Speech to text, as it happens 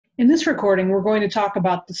In this recording, we're going to talk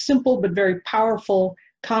about the simple but very powerful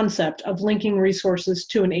concept of linking resources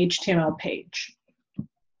to an HTML page.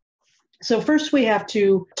 So first we have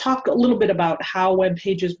to talk a little bit about how web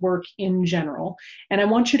pages work in general, and I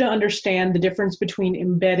want you to understand the difference between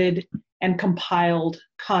embedded and compiled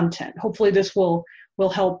content. Hopefully this will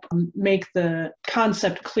help make the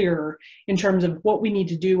concept clearer in terms of what we need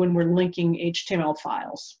to do when we're linking HTML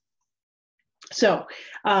files. So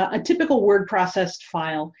a typical word processed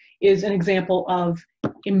file is an example of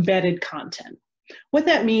embedded content. What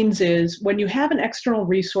that means is when you have an external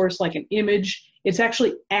resource like an image, it's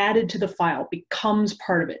actually added to the file, becomes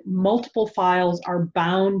part of it. Multiple files are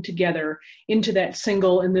bound together into that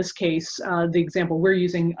single, in this case, the example we're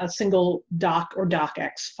using, a single doc or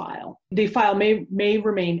docx file. The file may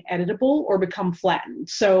remain editable or become flattened.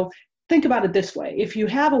 So think about it this way. If you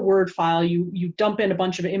have a Word file, you dump in a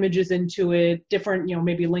bunch of images into it, different,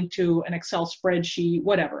 maybe linked to an Excel spreadsheet,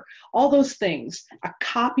 whatever. All those things, a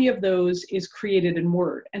copy of those is created in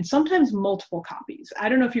Word, and sometimes multiple copies. I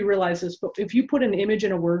don't know if you realize this, but if you put an image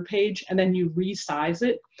in a Word page and then you resize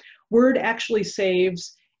it, Word actually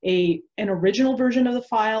saves an original version of the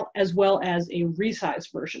file as well as a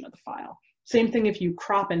resized version of the file. Same thing if you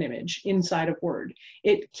crop an image inside of Word.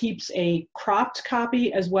 It keeps a cropped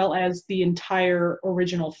copy as well as the entire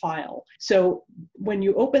original file. So when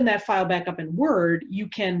you open that file back up in Word, you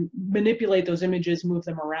can manipulate those images, move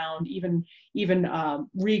them around, even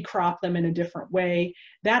recrop them in a different way.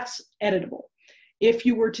 That's editable. If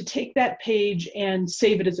you were to take that page and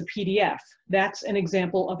save it as a PDF, that's an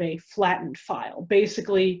example of a flattened file.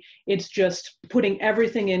 Basically, it's just putting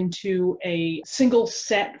everything into a single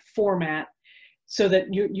set format so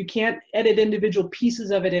that you can't edit individual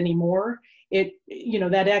pieces of it anymore.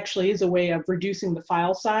 That actually is a way of reducing the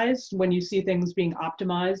file size. When you see things being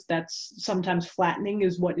optimized, that's sometimes flattening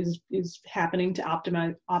is what is happening to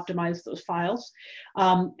optimize those files.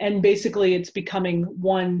 And basically it's becoming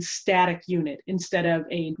one static unit instead of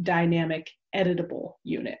a dynamic editable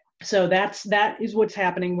unit. So that is what's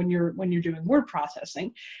happening when you're doing word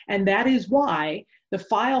processing, and that is why the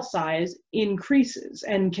file size increases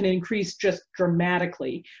and can increase just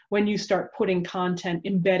dramatically when you start putting content,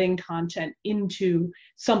 embedding content into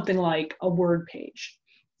something like a Word page.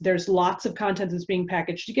 There's lots of content that's being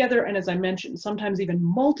packaged together, and as I mentioned, sometimes even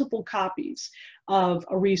multiple copies of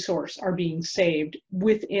a resource are being saved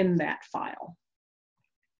within that file.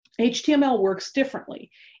 HTML works differently.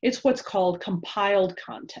 It's what's called compiled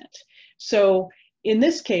content. So in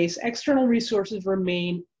this case, external resources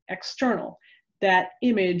remain external. That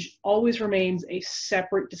image always remains a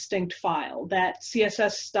separate, distinct file. That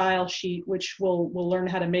CSS style sheet, which we'll learn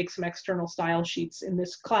how to make some external style sheets in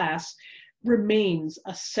this class, remains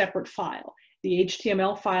a separate file. The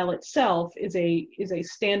HTML file itself is a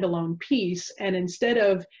standalone piece, and instead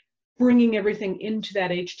of bringing everything into that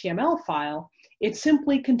HTML file, it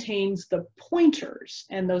simply contains the pointers,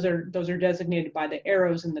 and those are designated by the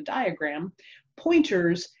arrows in the diagram,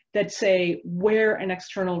 pointers that say where an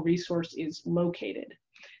external resource is located.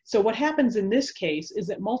 So what happens in this case is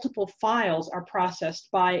that multiple files are processed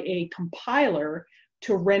by a compiler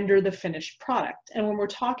to render the finished product. And when we're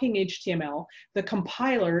talking HTML, the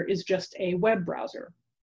compiler is just a web browser.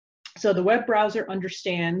 So the web browser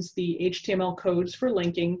understands the HTML codes for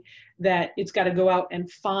linking, that it's got to go out and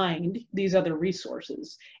find these other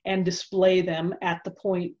resources and display them at the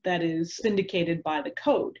point that is indicated by the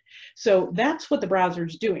code. So that's what the browser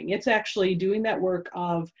is doing. It's actually doing that work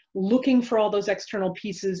of looking for all those external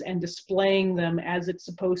pieces and displaying them as it's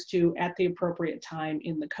supposed to at the appropriate time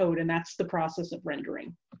in the code, and that's the process of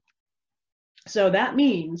rendering. So that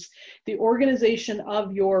means the organization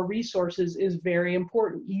of your resources is very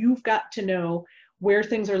important. You've got to know where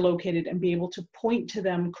things are located and be able to point to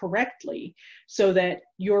them correctly so that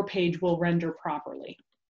your page will render properly.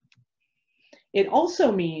 It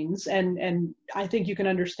also means, and I think you can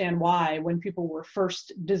understand why, when people were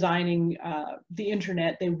first designing the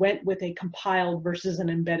internet, they went with a compiled versus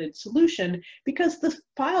an embedded solution, because the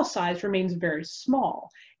file size remains very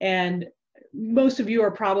small. And most of you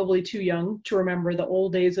are probably too young to remember the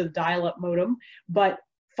old days of dial-up modem, but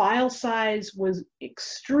file size was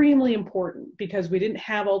extremely important because we didn't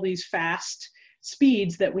have all these fast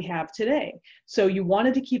speeds that we have today. So you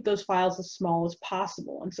wanted to keep those files as small as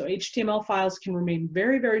possible. And so HTML files can remain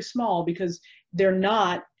very, very small because they're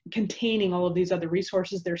not containing all of these other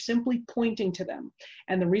resources. They're simply pointing to them.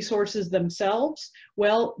 And the resources themselves,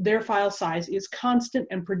 well, their file size is constant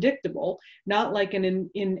and predictable, not like in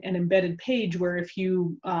an embedded page where if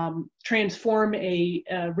you transform a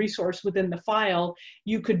resource within the file,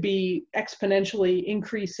 you could be exponentially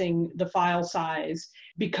increasing the file size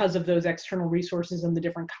because of those external resources and the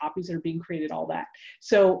different copies that are being created, all that.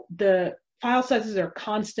 So the file sizes are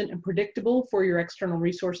constant and predictable for your external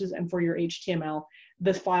resources, and for your HTML,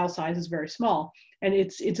 the file size is very small. And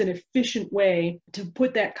it's an efficient way to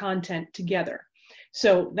put that content together.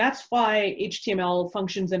 So that's why HTML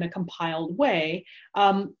functions in a compiled way.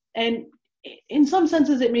 And in some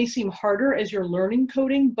senses, it may seem harder as you're learning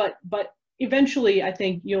coding, but eventually I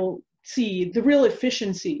think you'll see the real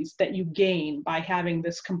efficiencies that you gain by having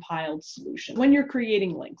this compiled solution. When you're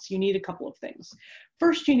creating links, you need a couple of things.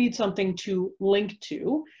 First, you need something to link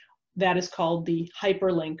to. That is called the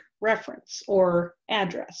hyperlink reference or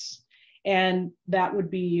address. And that would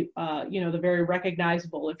be, the very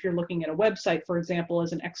recognizable, if you're looking at a website, for example,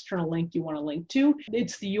 as an external link you want to link to,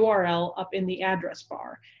 it's the URL up in the address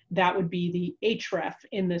bar. That would be the href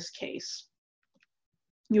in this case.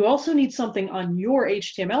 You also need something on your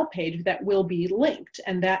HTML page that will be linked,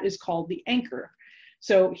 and that is called the anchor.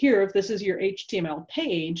 So here, if this is your HTML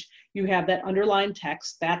page, you have that underlined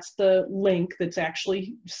text. That's the link that's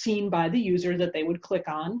actually seen by the user that they would click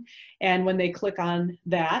on. And when they click on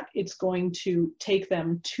that, it's going to take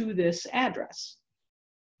them to this address.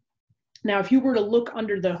 Now, if you were to look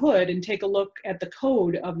under the hood and take a look at the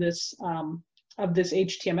code of this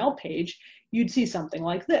HTML page, you'd see something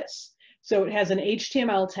like this. So it has an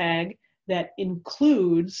HTML tag that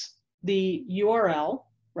includes the URL,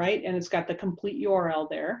 right? And it's got the complete URL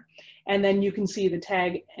there. And then you can see the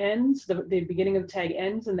tag ends, the beginning of the tag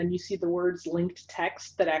ends, and then you see the words linked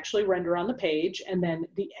text that actually render on the page. And then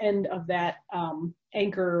the end of that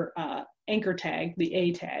anchor tag, the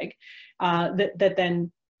A tag, that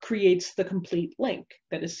then creates the complete link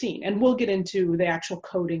that is seen. And we'll get into the actual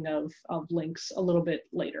coding of links a little bit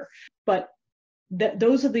later. But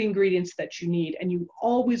those are the ingredients that you need, and you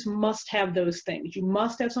always must have those things. You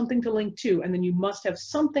must have something to link to, and then you must have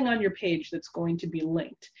something on your page that's going to be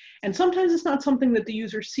linked. And sometimes it's not something that the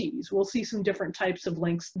user sees. We'll see some different types of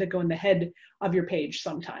links that go in the head of your page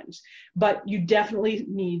sometimes, but you definitely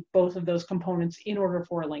need both of those components in order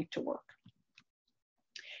for a link to work.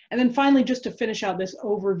 And then finally, just to finish out this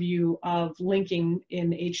overview of linking in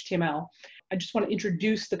HTML, I just want to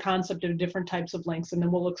introduce the concept of different types of links, and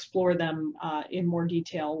then we'll explore them in more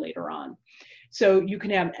detail later on. So you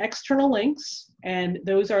can have external links, and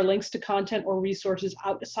those are links to content or resources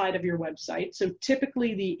outside of your website. So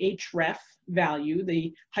typically the href value,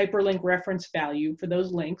 the hyperlink reference value for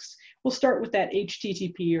those links, will start with that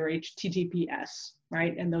HTTP or HTTPS,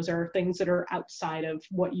 right? And those are things that are outside of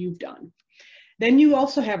what you've done. Then you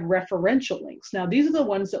also have referential links. Now, these are the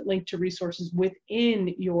ones that link to resources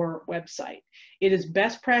within your website. It is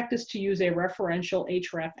best practice to use a referential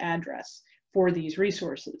href address for these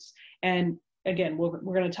resources. And again, we're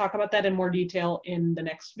going to talk about that in more detail in the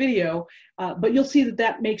next video, but you'll see that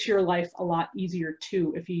that makes your life a lot easier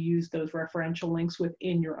too if you use those referential links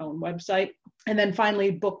within your own website. And then finally,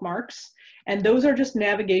 bookmarks. And those are just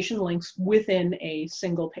navigation links within a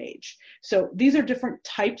single page. So these are different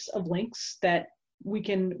types of links that we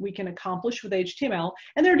can accomplish with HTML.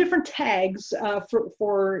 And there are different tags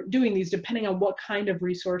for doing these depending on what kind of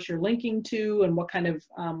resource you're linking to and what kind of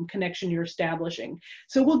connection you're establishing.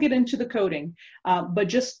 So we'll get into the coding, but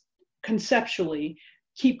just conceptually,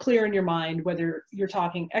 keep clear in your mind whether you're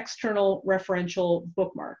talking external, referential,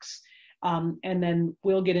 bookmarks. And then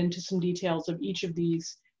we'll get into some details of each of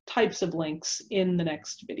these types of links in the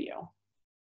next video.